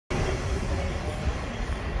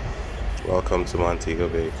Welcome to Montego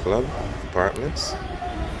Bay Club Apartments.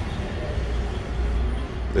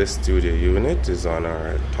 This studio unit is on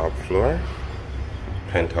our top floor,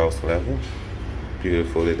 penthouse level,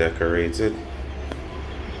 beautifully decorated.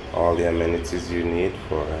 All the amenities you need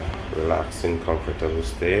for a relaxing, comfortable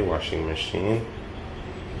stay. Washing machine,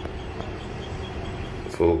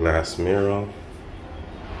 full glass mirror,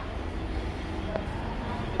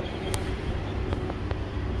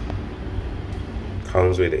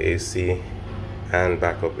 comes with AC and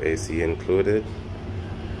backup AC included.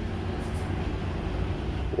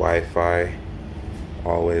 Wi-Fi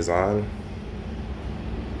always on.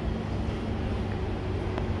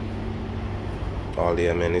 All the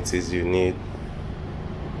amenities you need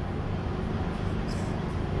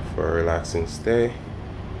for a relaxing stay.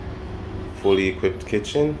 Fully equipped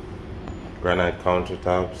kitchen, granite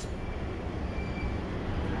countertops,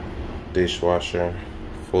 dishwasher,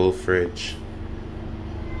 full fridge.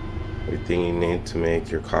 Everything you need to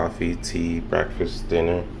make your coffee, tea, breakfast,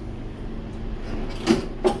 dinner.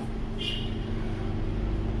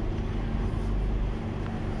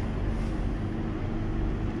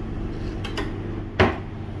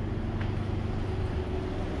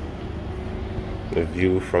 The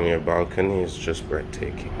view from your balcony is just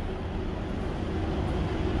breathtaking.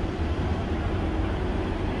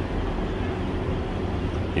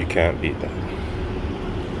 You can't beat that.